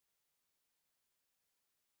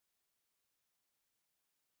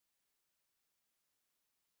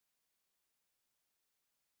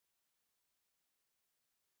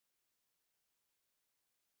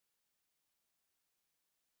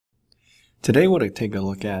Today we'll take a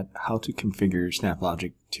look at how to configure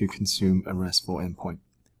SnapLogic to consume a RESTful endpoint.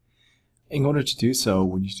 In order to do so,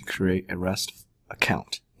 we need to create a REST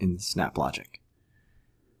account in SnapLogic.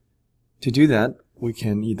 To do that, we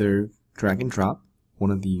can either drag and drop one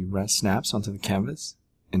of the REST snaps onto the canvas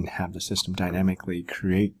and have the system dynamically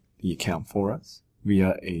create the account for us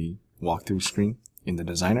via a walkthrough screen in the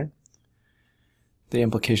designer. The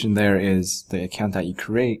implication there is the account that you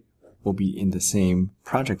create will be in the same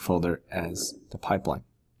project folder as the pipeline.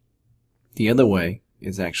 The other way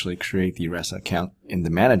is actually create the REST account in the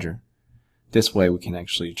manager. This way we can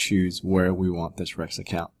actually choose where we want this REST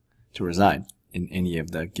account to reside in any of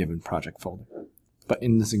the given project folder. But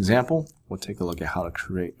in this example, we'll take a look at how to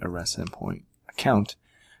create a REST endpoint account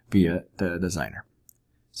via the designer.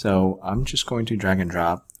 So I'm just going to drag and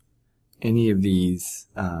drop any of these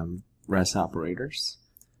REST operators.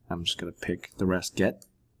 I'm just going to pick the REST get,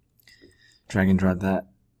 drag and drop that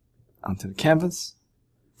onto the canvas.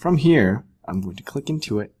 From here, I'm going to click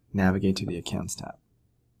into it, navigate to the Accounts tab.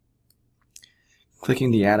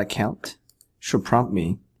 Clicking the Add Account should prompt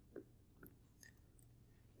me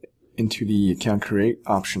into the Account Create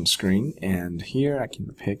option screen, and here I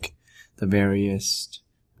can pick the various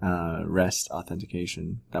REST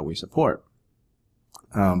authentication that we support.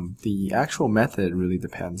 The actual method really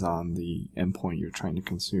depends on the endpoint you're trying to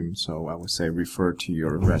consume, so I would say refer to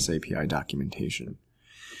your REST API documentation.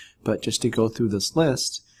 But just to go through this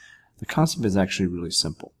list, the concept is actually really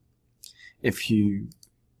simple. If you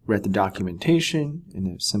read the documentation and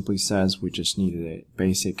it simply says we just needed a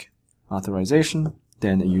basic authorization,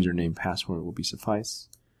 then a username password will be suffice.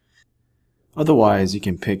 Otherwise, you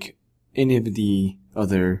can pick any of the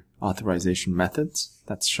other authorization methods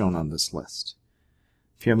that's shown on this list.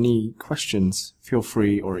 If you have any questions,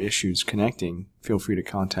 or issues connecting, feel free to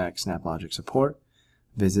contact SnapLogic support,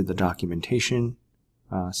 visit the documentation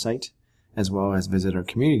site, as well as visit our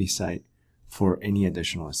community site for any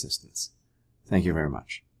additional assistance. Thank you very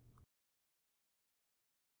much.